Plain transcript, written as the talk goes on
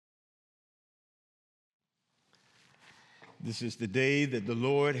This is the day that the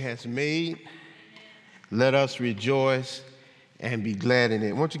Lord has made. Let us rejoice and be glad in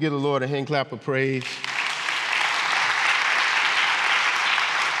it. Won't you give the Lord a hand clap of praise?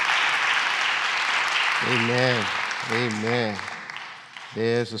 Amen. Amen.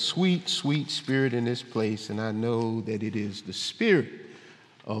 There's a sweet, sweet spirit in this place, and I know that it is the Spirit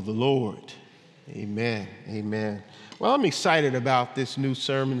of the Lord. Amen. Amen. Well, I'm excited about this new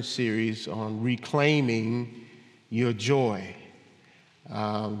sermon series on reclaiming your joy.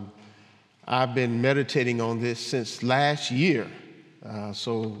 I've been meditating on this since last year.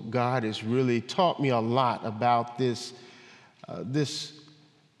 So God has really taught me a lot about this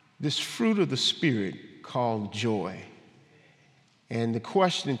fruit of the Spirit called joy. And the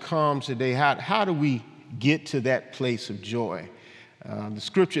question comes today, how do we get to that place of joy? The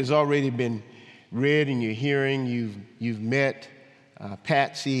scripture has already been read in your hearing. You've met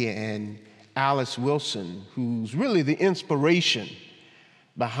Patsy and Alice Wilson, who's really the inspiration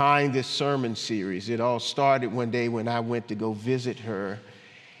behind this sermon series. It all started one day when I went to go visit her,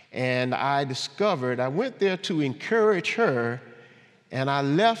 and I went there to encourage her, and I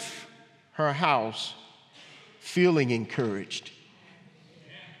left her house feeling encouraged.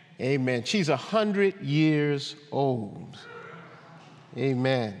 Amen. She's 100 years old.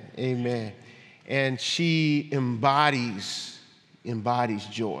 Amen. Amen. And she embodies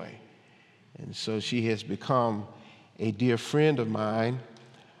joy. And so she has become a dear friend of mine.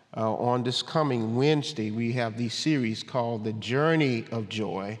 On this coming Wednesday, we have this series called The Journey of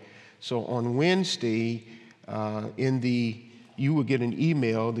Joy. So on Wednesday, you will get an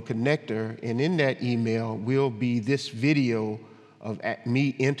email, the connector, and in that email will be this video of me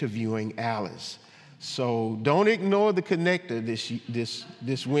interviewing Alice. So don't ignore the connector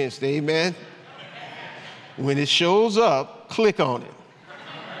this Wednesday, amen? When it shows up, click on it.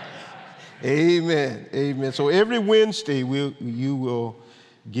 Amen, amen. So every Wednesday you will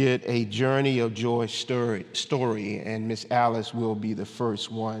get a Journey of Joy story, and Miss Alice will be the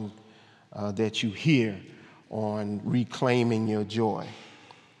first one that you hear on reclaiming your joy.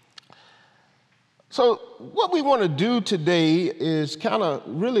 So what we want to do today is kind of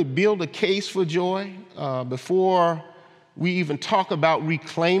really build a case for joy. Before we even talk about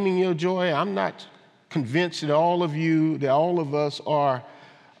reclaiming your joy, I'm not convinced that all of us are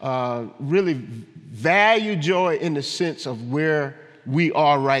really value joy in the sense of where we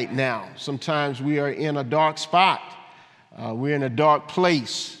are right now. Sometimes we are in a dark spot. We're in a dark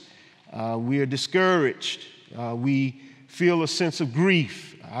place. We are discouraged. We feel a sense of grief.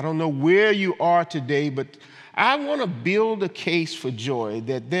 I don't know where you are today, but I want to build a case for joy,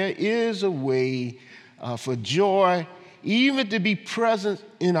 that there is a way for joy even to be present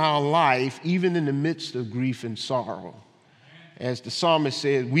in our life, even in the midst of grief and sorrow. As the psalmist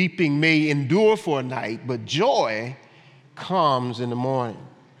said, weeping may endure for a night, but joy comes in the morning.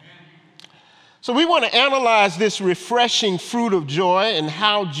 So we want to analyze this refreshing fruit of joy and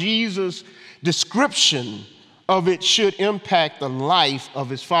how Jesus' description of it should impact the life of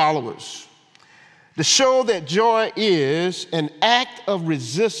his followers. To show that joy is an act of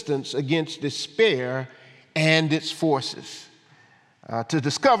resistance against despair and its forces. To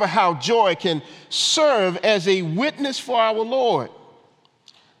discover how joy can serve as a witness for our Lord.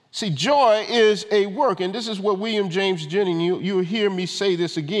 See, joy is a work, and this is what William James Jennings, you'll hear me say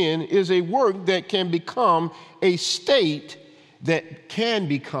this again, is a work that can become a state that can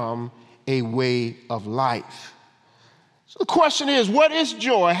become a way of life. So the question is, what is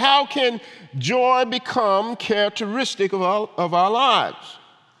joy? How can joy become characteristic of our lives?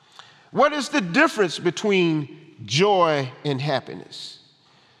 What is the difference between joy and happiness?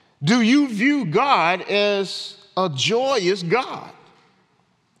 Do you view God as a joyous God?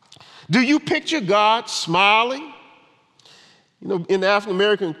 Do you picture God smiling? You know, in the African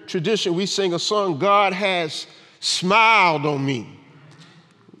American tradition, we sing a song, God has smiled on me,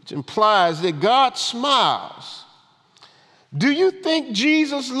 which implies that God smiles. Do you think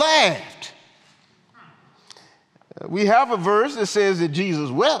Jesus laughed? We have a verse that says that Jesus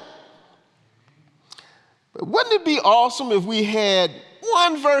wept. But wouldn't it be awesome if we had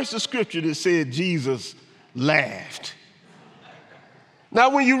one verse of scripture that said Jesus laughed? Now,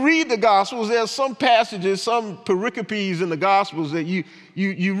 when you read the Gospels, there's some passages, some pericopes in the Gospels that you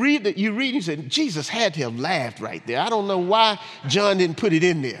read and you say, Jesus had to have laughed right there. I don't know why John didn't put it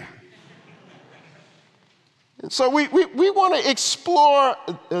in there. And so we want to explore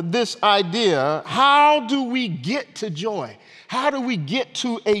this idea. How do we get to joy? How do we get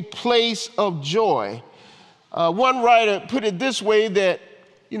to a place of joy? One writer put it this way, that,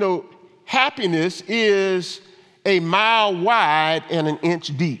 happiness is a mile wide and an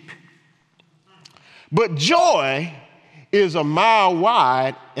inch deep. But joy is a mile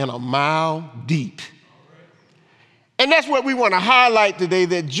wide and a mile deep. And that's what we want to highlight today,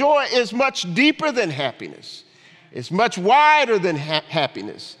 that joy is much deeper than happiness. It's much wider than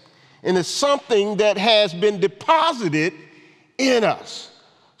happiness. And it's something that has been deposited in us.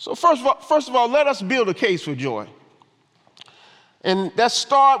 So first of all, let us build a case for joy. And let's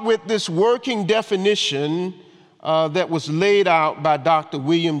start with this working definition that was laid out by Dr.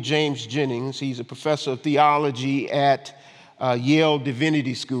 William James Jennings. He's a professor of theology at Yale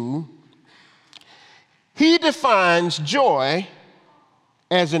Divinity School. He defines joy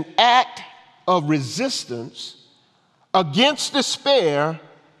as an act of resistance against despair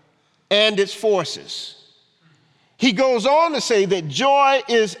and its forces. He goes on to say that joy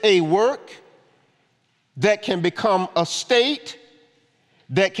is a work that can become a state,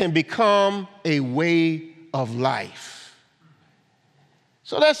 that can become a way of life.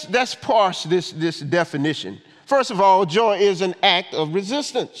 So let's parse this definition. First of all, joy is an act of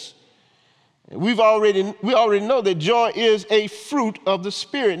resistance. We already know that joy is a fruit of the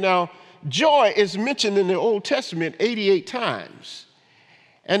Spirit. Now, joy is mentioned in the Old Testament 88 times.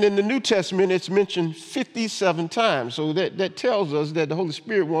 And in the New Testament, it's mentioned 57 times. So that tells us that the Holy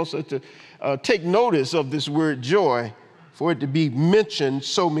Spirit wants us to take notice of this word joy for it to be mentioned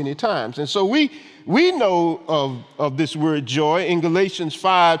so many times. And so we know of this word joy in Galatians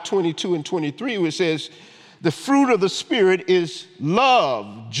 5:22 and 23, where it says, the fruit of the Spirit is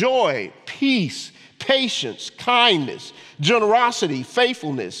love, joy, peace, patience, kindness, generosity,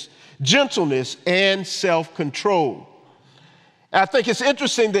 faithfulness, gentleness, and self-control. I think it's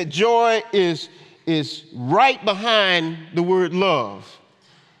interesting that joy is right behind the word love.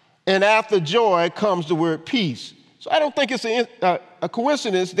 And after joy comes the word peace. So I don't think it's a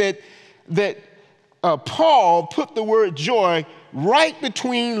coincidence that Paul put the word joy right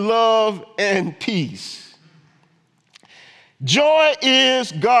between love and peace. Joy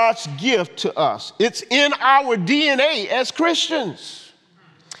is God's gift to us. It's in our DNA as Christians.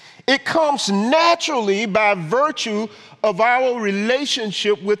 It comes naturally by virtue of our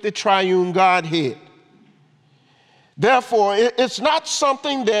relationship with the triune Godhead. Therefore, it's not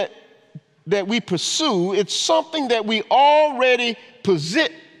something that we pursue. It's something that we already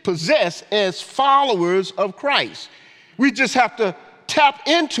possess as followers of Christ. We just have to tap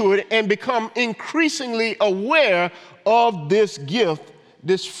into it and become increasingly aware of this gift,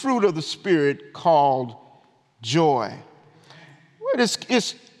 this fruit of the Spirit called joy.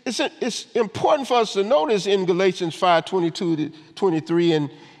 It's important for us to notice in Galatians 5:22 to 23 and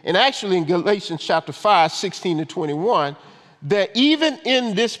actually in Galatians chapter 5, 16 to 21, that even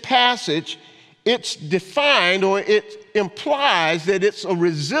in this passage, it's defined or it implies that it's a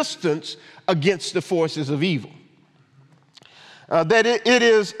resistance against the forces of evil. That it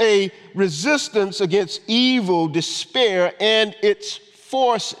is a resistance against evil, despair, and its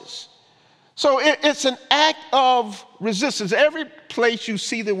forces. So it's an act of resistance. Every place you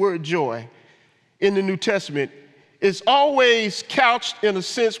see the word joy in the New Testament is always couched in a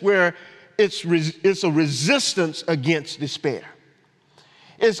sense where it's a resistance against despair.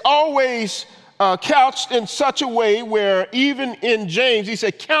 It's always couched in such a way where even in James, he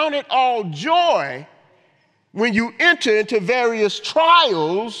said, count it all joy when you enter into various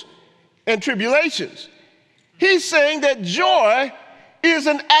trials and tribulations. He's saying that joy is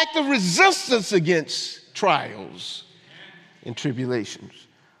an act of resistance against trials and tribulations.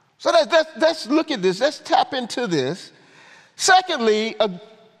 So let's look at this. Let's tap into this. Secondly,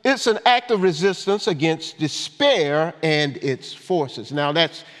 it's an act of resistance against despair and its forces. Now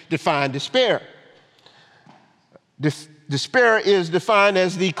let's define despair. Despair is defined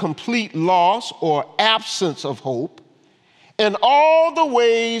as the complete loss or absence of hope in all the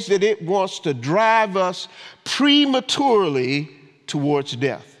ways that it wants to drive us prematurely towards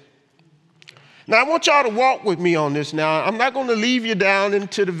death. Now, I want y'all to walk with me on this now. I'm not going to leave you down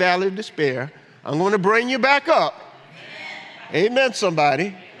into the valley of despair. I'm going to bring you back up. Amen, somebody.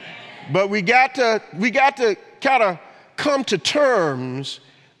 Amen. But we got to kind of come to terms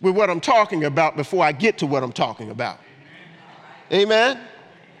with what I'm talking about before I get to what I'm talking about. Amen.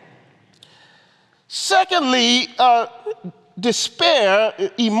 Secondly, despair,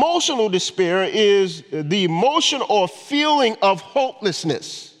 emotional despair, is the emotion or feeling of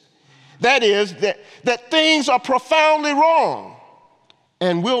hopelessness. That is, that things are profoundly wrong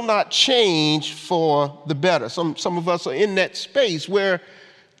and will not change for the better. Some of us are in that space where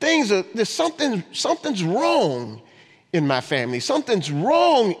there's something's wrong in my family. Something's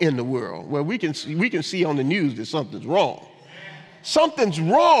wrong in the world. Well, we can see on the news that something's wrong. Something's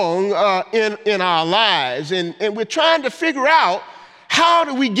wrong in our lives, and we're trying to figure out how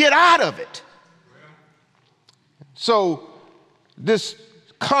do we get out of it. So this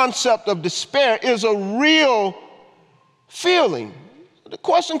concept of despair is a real feeling. The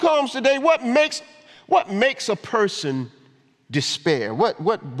question comes today, what makes a person despair?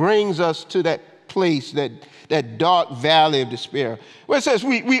 What brings us to that place, that dark valley of despair? Well, it says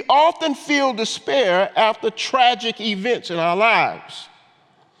we often feel despair after tragic events in our lives,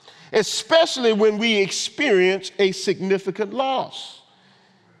 especially when we experience a significant loss.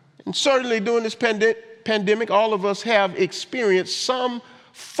 And certainly during this pandemic, all of us have experienced some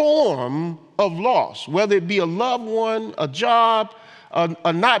form of loss, whether it be a loved one, a job,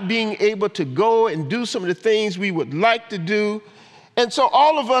 not being able to go and do some of the things we would like to do. And so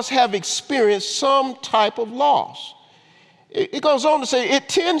all of us have experienced some type of loss. It goes on to say it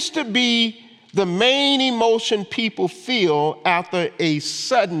tends to be the main emotion people feel after a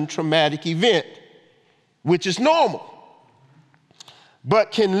sudden traumatic event, which is normal,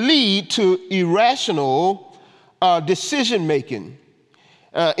 but can lead to irrational decision-making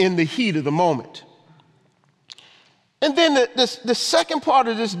in the heat of the moment. And then the second part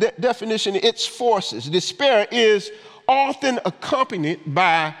of this definition, its forces. Despair is often accompanied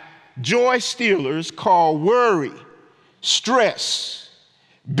by joy stealers called worry, stress,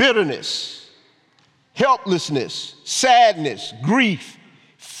 bitterness, helplessness, sadness, grief,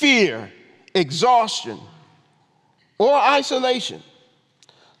 fear, exhaustion, or isolation.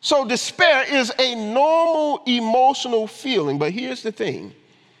 So despair is a normal emotional feeling, but here's the thing,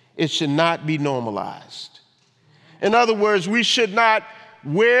 it should not be normalized. In other words, we should not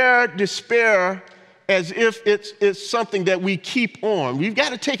wear despair as if it's something that we keep on. We've got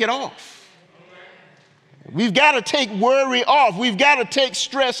to take it off. We've got to take worry off. We've got to take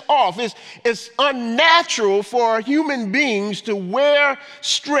stress off. It's unnatural for human beings to wear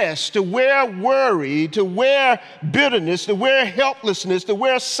stress, to wear worry, to wear bitterness, to wear helplessness, to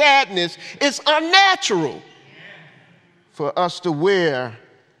wear sadness. It's unnatural for us to wear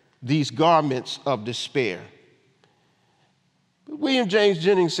these garments of despair. William James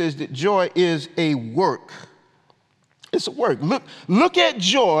Jennings says that joy is a work. It's a work. Look at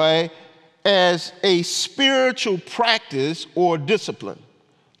joy as a spiritual practice or discipline.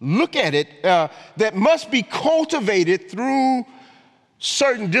 Look at it that must be cultivated through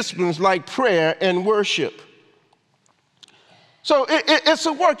certain disciplines like prayer and worship. So it's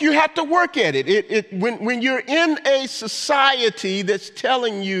a work. You have to work at it. When you're in a society that's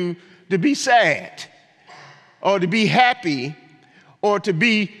telling you to be sad or to be happy or to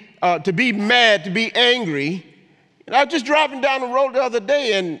be mad, to be angry. And I was just driving down the road the other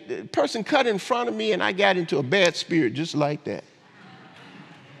day, and a person cut in front of me, and I got into a bad spirit just like that.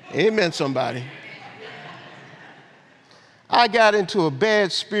 Amen, somebody. I got into a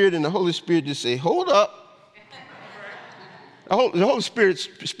bad spirit, and the Holy Spirit just said, hold up. The Holy Spirit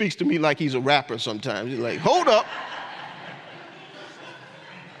speaks to me like he's a rapper sometimes. He's like, hold up.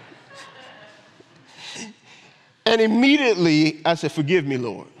 And immediately I said, forgive me,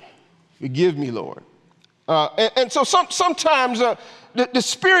 Lord. Forgive me, Lord. And so sometimes the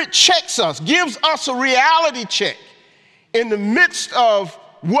Spirit checks us, gives us a reality check in the midst of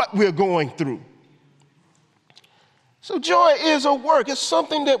what we're going through. So joy is a work. It's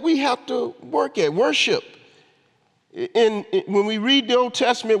something that we have to work at. Worship. When we read the Old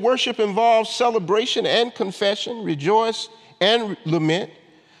Testament, worship involves celebration and confession, rejoice and lament.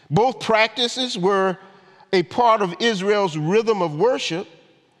 Both practices were a part of Israel's rhythm of worship.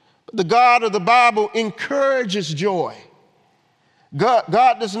 The God of the Bible encourages joy.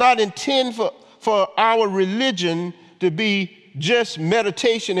 God does not intend for our religion to be just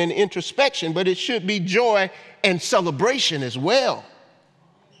meditation and introspection, but it should be joy and celebration as well.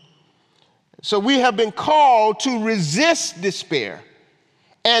 So we have been called to resist despair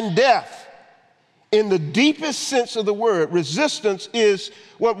and death in the deepest sense of the word. Resistance is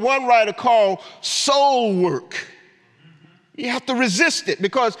what one writer called soul work. You have to resist it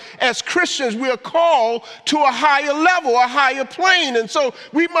because as Christians, we are called to a higher level, a higher plane. And so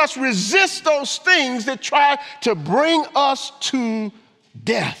we must resist those things that try to bring us to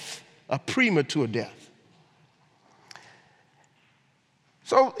death, a premature death.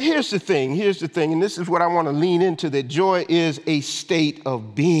 So here's the thing, and this is what I want to lean into, that joy is a state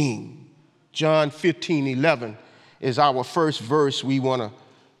of being. John 15:11 is our first verse that we want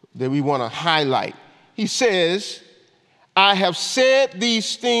to highlight. He says, I have said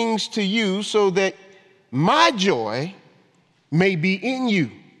these things to you so that my joy may be in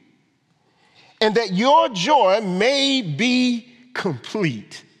you, and that your joy may be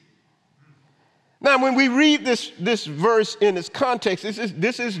complete. Now, when we read this verse in its context,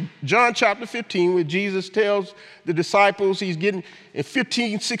 this is John chapter 15, where Jesus tells the disciples he's getting, in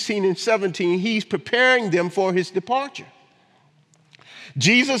 15, 16, and 17, he's preparing them for his departure.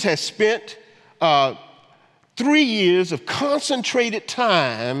 Jesus has spent 3 years of concentrated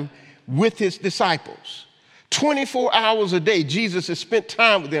time with his disciples. 24 hours a day, Jesus has spent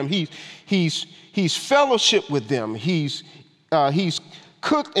time with them. He's fellowshiped with them. He's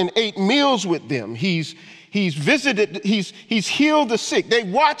cooked and ate meals with them. He's visited, he's healed the sick. They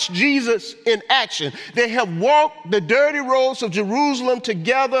watched Jesus in action. They have walked the dirty roads of Jerusalem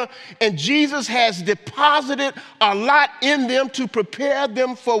together, and Jesus has deposited a lot in them to prepare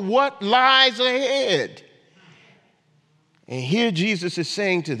them for what lies ahead. And here Jesus is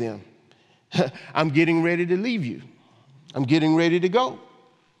saying to them, I'm getting ready to leave you. I'm getting ready to go.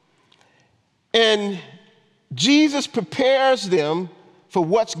 And Jesus prepares them for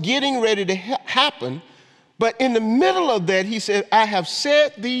what's getting ready to happen. But in the middle of that, he said, I have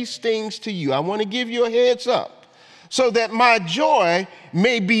said these things to you. I want to give you a heads up so that my joy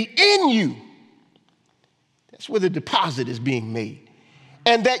may be in you. That's where the deposit is being made.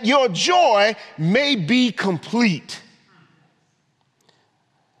 And that your joy may be complete.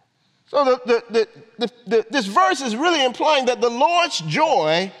 So this verse is really implying that the Lord's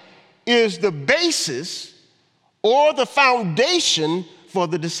joy is the basis or the foundation for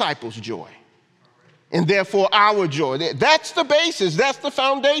the disciples' joy. And therefore our joy. That's the basis, that's the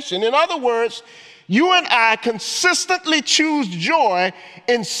foundation. In other words, you and I consistently choose joy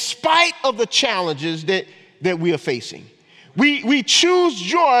in spite of the challenges that we are facing. We choose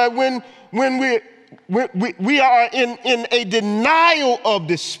joy when we are in a denial of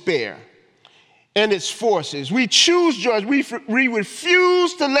despair and its forces. We choose joy. We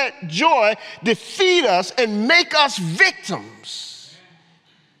refuse to let joy defeat us and make us victims.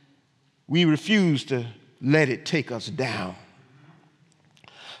 We refuse to let it take us down.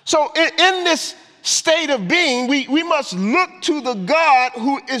 So in this state of being, we must look to the God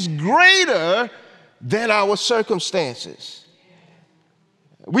who is greater than our circumstances.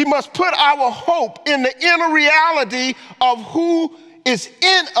 We must put our hope in the inner reality of who is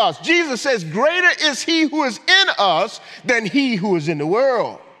in us. Jesus says, greater is he who is in us than he who is in the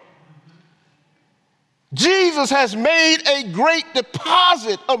world. Jesus has made a great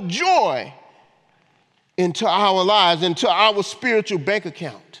deposit of joy into our lives, into our spiritual bank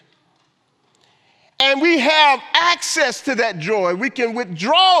account. And we have access to that joy. We can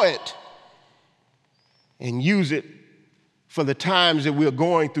withdraw it and use it for the times that we're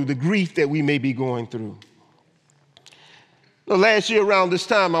going through, the grief that we may be going through. Last year around this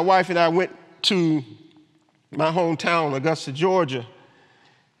time, my wife and I went to my hometown, Augusta, Georgia,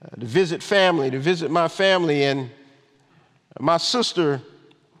 to visit my family. And my sister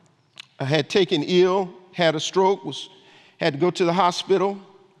had taken ill, had a stroke, had to go to the hospital.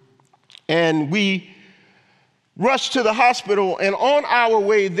 And we rushed to the hospital, and on our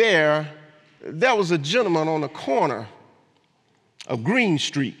way there was a gentleman on the corner of Green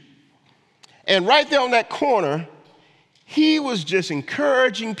Street. And right there on that corner, he was just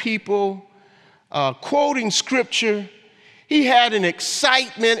encouraging people, quoting scripture. He had an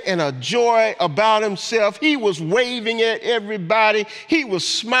excitement and a joy about himself. He was waving at everybody. He was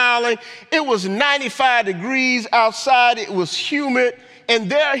smiling. It was 95 degrees outside. It was humid. And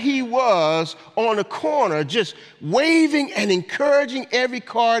there he was on the corner just waving and encouraging every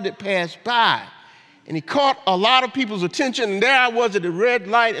car that passed by. And he caught a lot of people's attention. And there I was at the red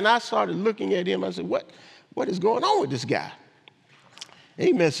light, and I started looking at him. I said, what is going on with this guy?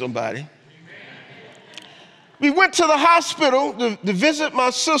 Amen, somebody. Amen. We went to the hospital to visit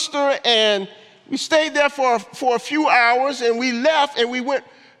my sister, and we stayed there for a few hours, and we left, and we went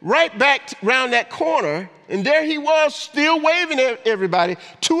right back around that corner, and there he was still waving at everybody.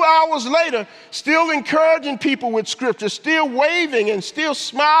 2 hours later, still encouraging people with scripture, still waving and still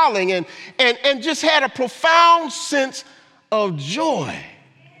smiling, and just had a profound sense of joy.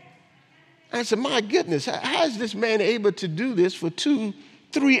 I said, my goodness, how is this man able to do this for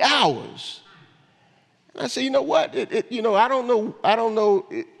 2-3 hours? And I said, you know what? I don't know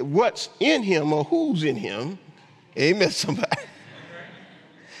what's in him or who's in him. Amen, somebody.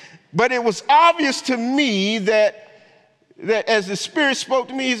 But it was obvious to me that as the Spirit spoke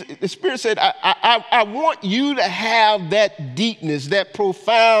to me, the Spirit said, I want you to have that deepness, that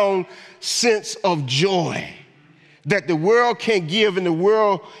profound sense of joy that the world can't give and the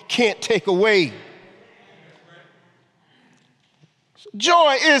world can't take away.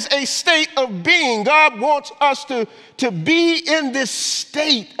 Joy is a state of being. God wants us to be in this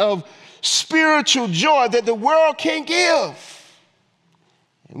state of spiritual joy that the world can't give.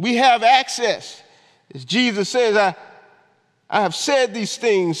 And we have access. As Jesus says, I have said these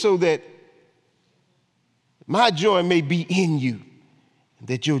things so that my joy may be in you, and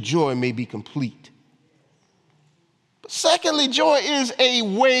that your joy may be complete. Secondly, joy is a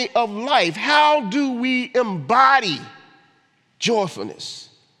way of life. How do we embody joyfulness?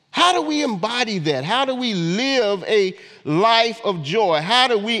 How do we embody that? How do we live a life of joy? How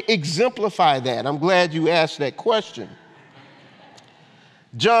do we exemplify that? I'm glad you asked that question.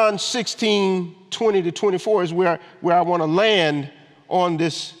 John 16:20-24 is where I want to land on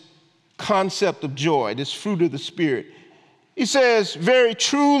this concept of joy, this fruit of the Spirit. He says, "Very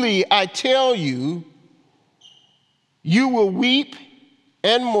truly I tell you, you will weep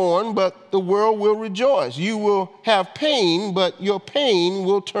and mourn, but the world will rejoice. You will have pain, but your pain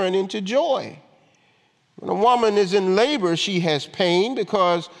will turn into joy. When a woman is in labor, she has pain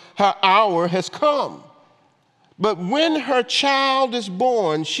because her hour has come. But when her child is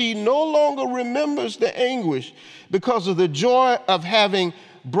born, she no longer remembers the anguish because of the joy of having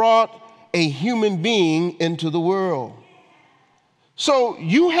brought a human being into the world. So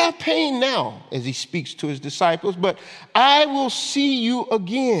you have pain now," as he speaks to his disciples, "but I will see you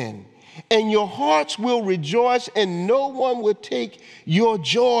again, and your hearts will rejoice, and no one will take your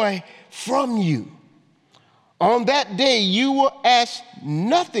joy from you. On that day you will ask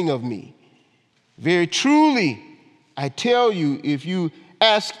nothing of me. Very truly, I tell you, if you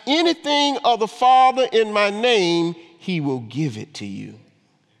ask anything of the Father in my name, he will give it to you."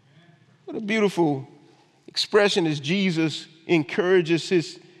 What a beautiful expression as Jesus encourages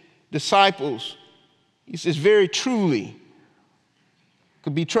his disciples. He says, "Very truly."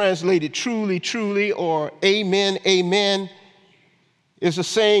 Could be translated truly, truly, or amen, amen. It's a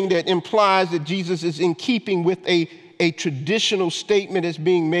saying that implies that Jesus is in keeping with a traditional statement that's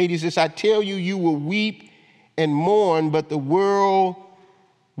being made. He says, "I tell you, you will weep and mourn, but the world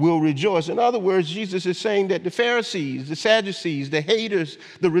will rejoice." In other words, Jesus is saying that the Pharisees, the Sadducees, the haters,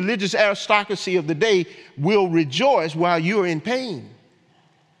 the religious aristocracy of the day will rejoice while you're in pain.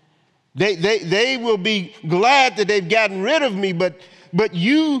 They will be glad that they've gotten rid of me, but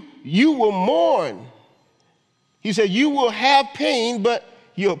you will mourn. He said, you will have pain, but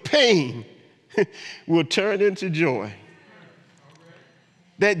your pain will turn into joy.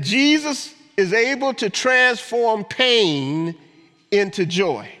 That Jesus is able to transform pain into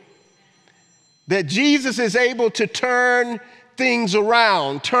joy. That Jesus is able to turn things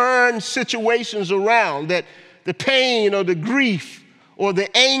around, turn situations around, that the pain or the grief or the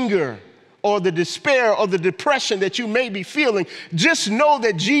anger or the despair or the depression that you may be feeling, just know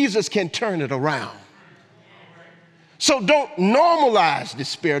that Jesus can turn it around. So don't normalize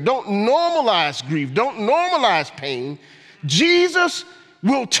despair, don't normalize grief, don't normalize pain. Jesus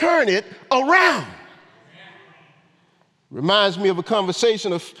will turn it around. Reminds me of a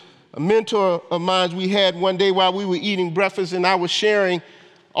conversation of a mentor of mine we had one day while we were eating breakfast, and I was sharing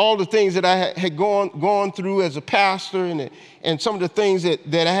all the things that I had gone through as a pastor and some of the things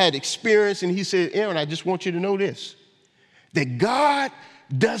that I had experienced. And he said, "Aaron, I just want you to know this, that God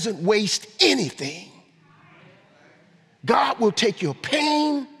doesn't waste anything. God will take your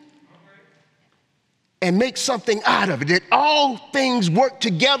pain and make something out of it. That all things work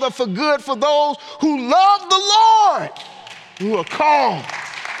together for good for those who love the Lord, who are called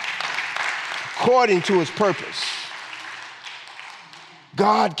according to his purpose."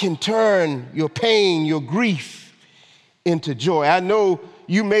 God can turn your pain, your grief into joy. I know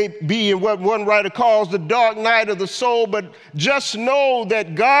you may be in what one writer calls the dark night of the soul, but just know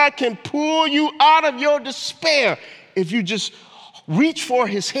that God can pull you out of your despair. If you just reach for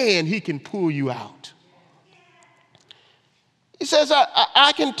his hand, he can pull you out. He says,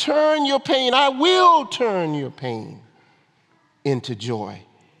 I can turn your pain, I will turn your pain into joy.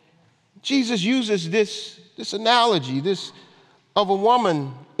 Jesus uses this analogy, of a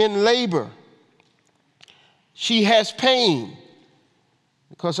woman in labor. She has pain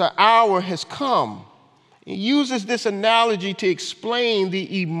because her hour has come. He uses this analogy to explain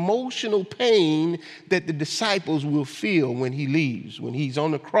the emotional pain that the disciples will feel when he leaves, when he's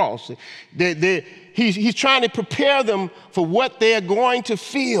on the cross. He's trying to prepare them for what they're going to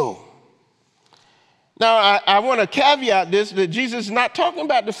feel. Now, I want to caveat this, that Jesus is not talking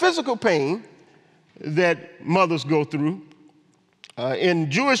about the physical pain that mothers go through. In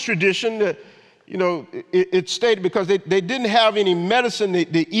Jewish tradition, it's stated because they didn't have any medicine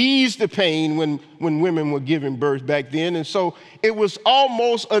to ease the pain when women were giving birth back then. And so it was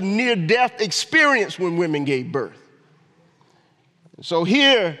almost a near-death experience when women gave birth. So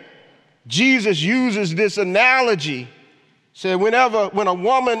here, Jesus uses this analogy. Said when a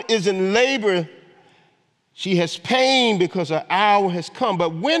woman is in labor, she has pain because her hour has come.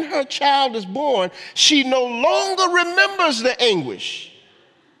 But when her child is born, she no longer remembers the anguish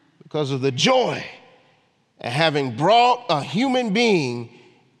because of the joy of having brought a human being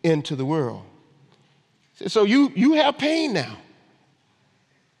into the world. So you have pain now.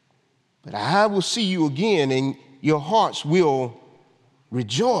 But I will see you again, and your hearts will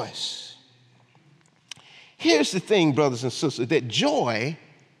rejoice. Here's the thing, brothers and sisters, that joy,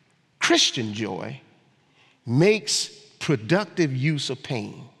 Christian joy, makes productive use of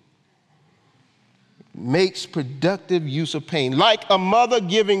pain. Makes productive use of pain. Like a mother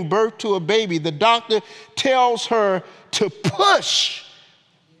giving birth to a baby, the doctor tells her to push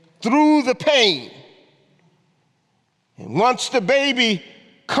through the pain. And once the baby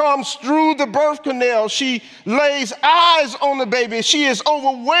comes through the birth canal, she lays eyes on the baby. She is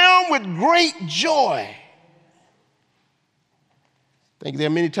overwhelmed with great joy. I think there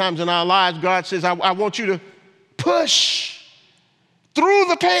are many times in our lives God says, I want you to push through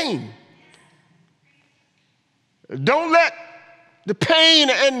the pain. Don't let the pain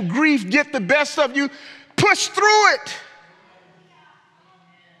and grief get the best of you. Push through it.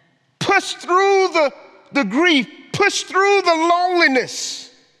 Push through the grief. Push through the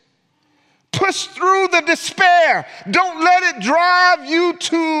loneliness. Push through the despair. Don't let it drive you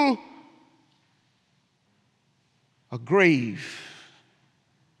to a grave.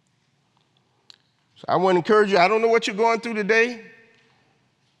 So I want to encourage you, I don't know what you're going through today,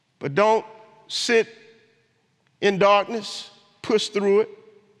 but don't sit in darkness. Push through it.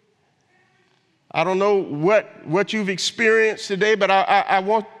 I don't know what you've experienced today, but I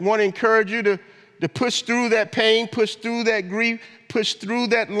want to encourage you to push through that pain, push through that grief, push through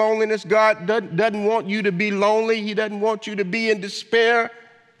that loneliness. God doesn't want you to be lonely. He doesn't want you to be in despair.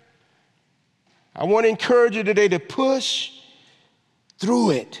 I want to encourage you today to push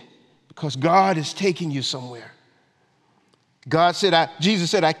through it because God is taking you somewhere.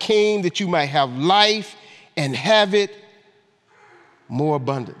 Jesus said, I came that you might have life and have it more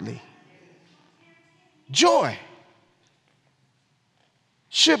abundantly. Joy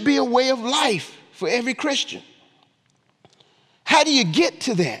should be a way of life for every Christian. How do you get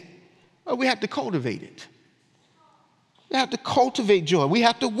to that? Well, we have to cultivate it. We have to cultivate joy. We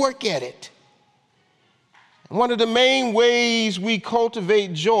have to work at it. And one of the main ways we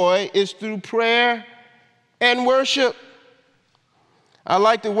cultivate joy is through prayer and worship. I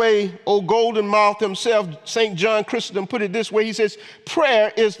like the way old Golden Mouth himself, St. John Chrysostom, put it this way. He says,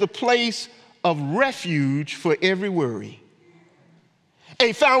 prayer is the place of refuge for every worry,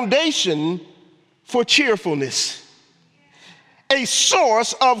 a foundation for cheerfulness, a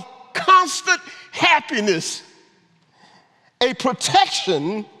source of constant happiness, a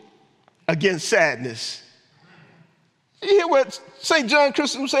protection against sadness. You hear what St. John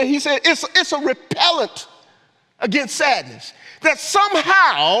Chrysostom said? He said it's a repellent against sadness. That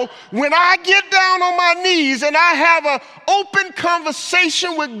somehow, when I get down on my knees and I have an open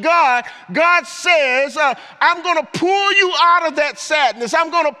conversation with God, God says, I'm going to pull you out of that sadness. I'm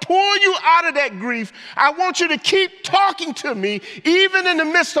going to pull you out of that grief. I want you to keep talking to me, even in the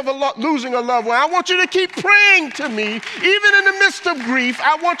midst of losing a loved one. I want you to keep praying to me, even in the midst of grief.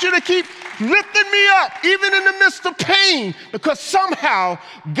 I want you to keep lifting me up, even in the midst of pain, because somehow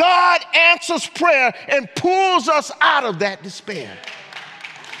God answers prayer and pulls us out of that despair.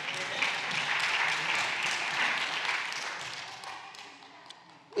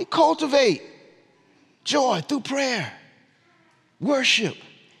 We cultivate joy through prayer, worship.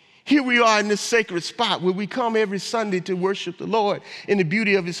 Here we are in this sacred spot where we come every Sunday to worship the Lord in the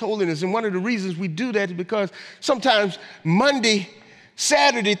beauty of His holiness. And one of the reasons we do that is because sometimes Monday,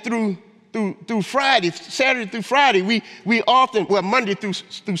 Saturday through Friday, we often, Monday through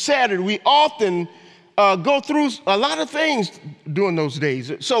Saturday, we often go through a lot of things during those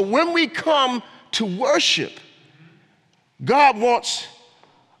days. So when we come to worship, God wants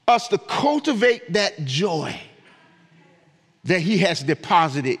us to cultivate that joy that He has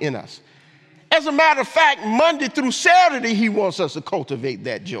deposited in us. As a matter of fact, Monday through Saturday, He wants us to cultivate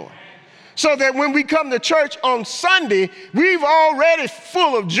that joy. So that when we come to church on Sunday, we've already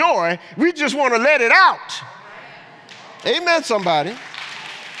full of joy. We just want to let it out. Amen, somebody.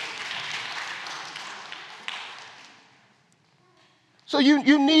 So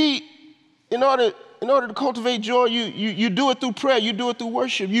you need, in order to cultivate joy, you do it through prayer, you do it through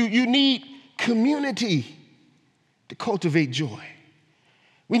worship. You need community to cultivate joy.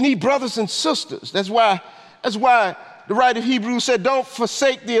 We need brothers and sisters. That's why the writer of Hebrews said, don't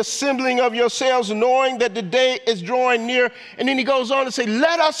forsake the assembling of yourselves, knowing that the day is drawing near. And then he goes on to say,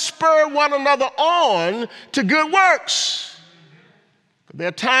 let us spur one another on to good works. There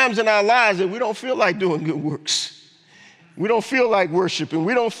are times in our lives that we don't feel like doing good works. We don't feel like worshiping.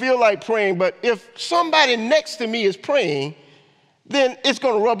 We don't feel like praying. But if somebody next to me is praying, then it's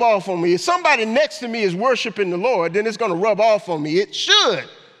going to rub off on me. If somebody next to me is worshiping the Lord, then it's going to rub off on me. It should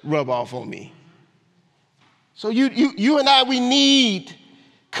rub off on me. So you and I, we need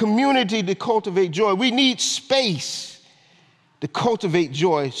community to cultivate joy. We need space to cultivate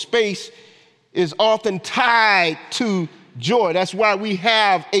joy. Space is often tied to joy. That's why we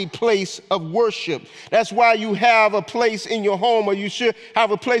have a place of worship. That's why you have a place in your home, or you should have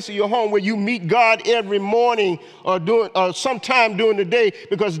a place in your home where you meet God every morning or sometime during the day,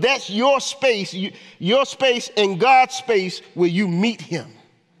 because that's your space and God's space where you meet him.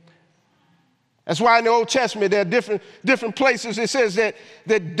 That's why in the Old Testament there are different places it says that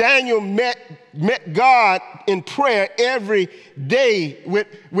Daniel met God in prayer every day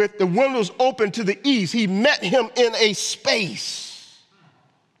with the windows open to the east. He met him in a space.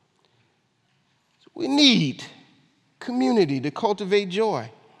 So we need community to cultivate joy.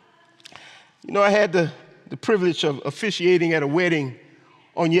 You know, I had the privilege of officiating at a wedding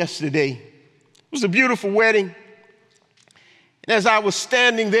on yesterday. It was a beautiful wedding. And as I was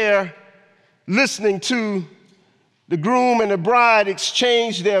standing there listening to the groom and the bride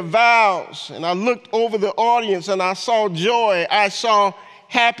exchange their vows, and I looked over the audience and I saw joy, I saw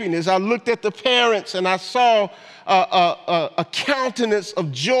happiness. I looked at the parents and I saw a countenance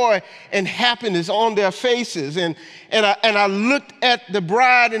of joy and happiness on their faces. And I looked at the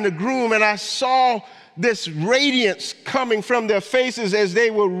bride and the groom and I saw this radiance coming from their faces as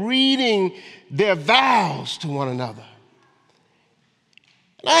they were reading their vows to one another.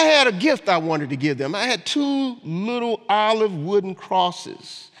 I had a gift I wanted to give them. I had 2 little olive wooden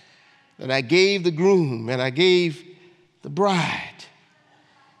crosses that I gave the groom and I gave the bride.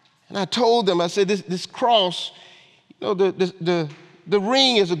 And I told them, I said, this cross, you know, the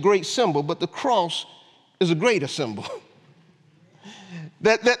ring is a great symbol, but the cross is a greater symbol.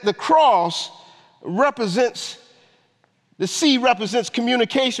 that the cross represents, the C represents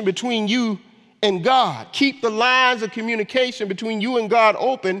communication between you and God. Keep the lines of communication between you and God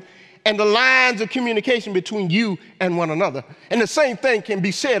open, and the lines of communication between you and one another. And the same thing can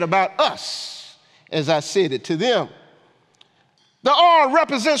be said about us, as I said it to them. The R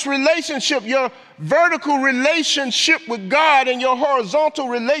represents relationship, your vertical relationship with God and your horizontal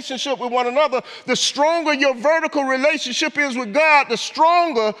relationship with one another. The stronger your vertical relationship is with God, the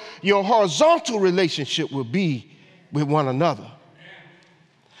stronger your horizontal relationship will be with one another.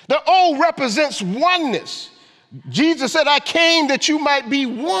 The O represents oneness. Jesus said, I came that you might be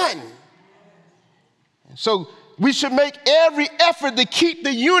one. So we should make every effort to keep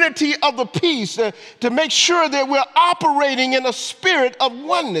the unity of the peace, to make sure that we're operating in a spirit of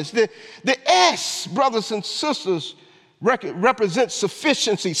oneness. The S, brothers and sisters, represents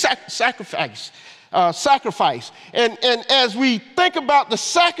sufficiency, sacrifice. And as we think about the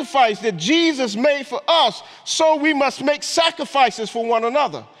sacrifice that Jesus made for us, so we must make sacrifices for one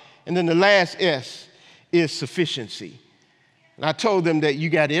another. And then the last S is sufficiency. And I told them that you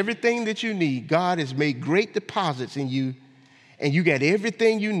got everything that you need. God has made great deposits in you, and you got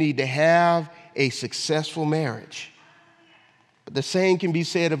everything you need to have a successful marriage. But the same can be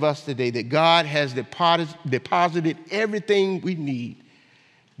said of us today, that God has deposited everything we need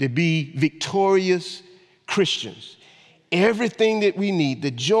to be victorious Christians. Everything that we need, the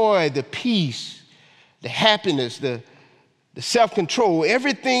joy, the peace, the happiness, the self-control,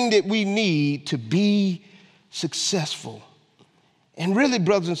 everything that we need to be successful. And really,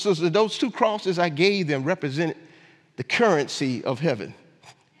 brothers and sisters, those 2 crosses I gave them represent the currency of heaven.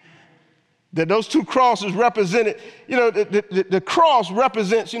 That those 2 crosses represented, you know, the cross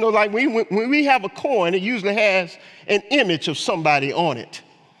represents, you know, like when we have a coin, it usually has an image of somebody on it.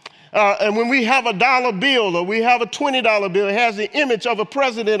 And when we have a dollar bill or we have a $20 bill, it has the image of a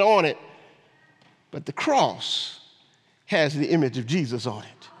president on it. But the cross has the image of Jesus on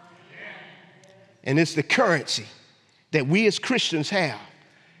it. And it's the currency that we as Christians have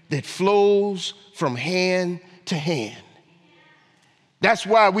that flows from hand to hand. That's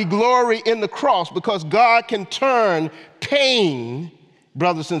why we glory in the cross, because God can turn pain,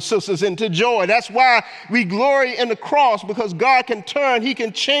 brothers and sisters, into joy. That's why we glory in the cross, because God can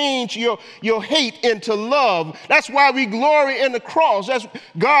change your hate into love. That's why we glory in the cross.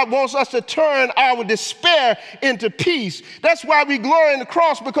 God wants us to turn our despair into peace. That's why we glory in the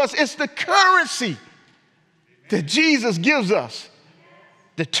cross, because it's the currency that Jesus gives us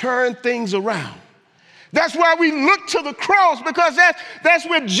to turn things around. That's why we look to the cross, because that's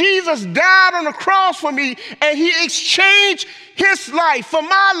where Jesus died on the cross for me, and he exchanged his life for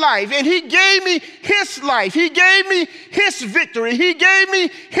my life, and he gave me his life. He gave me his victory. He gave me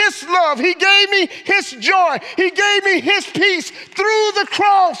his love. He gave me his joy. He gave me his peace through the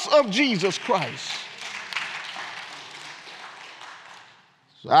cross of Jesus Christ.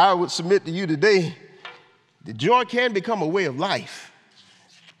 So I would submit to you today that joy can become a way of life.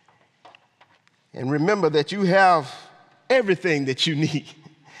 And remember that you have everything that you need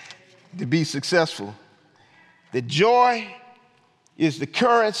to be successful. The joy is the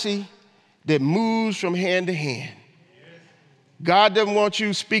currency that moves from hand to hand. God doesn't want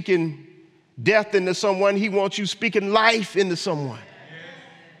you speaking death into someone. He wants you speaking life into someone.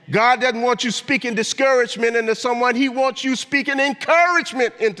 God doesn't want you speaking discouragement into someone. He wants you speaking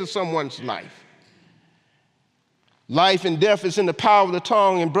encouragement into someone's life. Life and death is in the power of the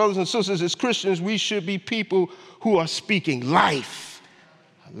tongue. And brothers and sisters, as Christians, we should be people who are speaking life,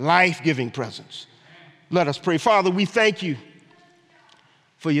 life-giving presence. Let us pray. Father, we thank you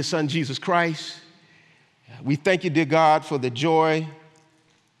for your son, Jesus Christ. We thank you, dear God, for the joy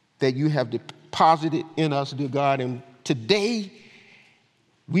that you have deposited in us, dear God. And today,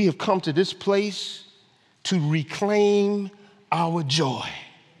 we have come to this place to reclaim our joy,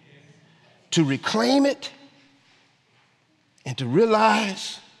 to reclaim it, and to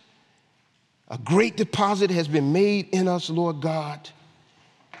realize a great deposit has been made in us, Lord God.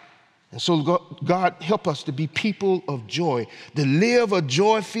 And so, God, help us to be people of joy, to live a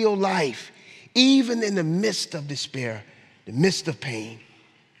joy-filled life, even in the midst of despair, the midst of pain.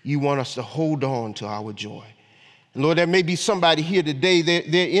 You want us to hold on to our joy. And Lord, there may be somebody here today,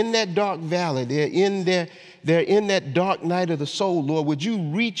 they're in that dark valley, they're in that dark night of the soul. Lord, would you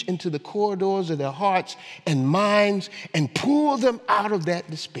reach into the corridors of their hearts and minds and pull them out of that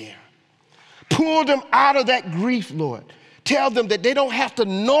despair? Pull them out of that grief, Lord. Tell them that they don't have to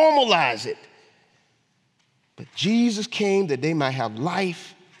normalize it. But Jesus came that they might have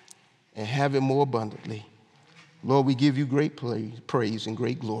life and have it more abundantly. Lord, we give you great praise and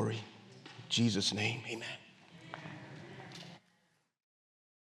great glory. In Jesus' name, amen.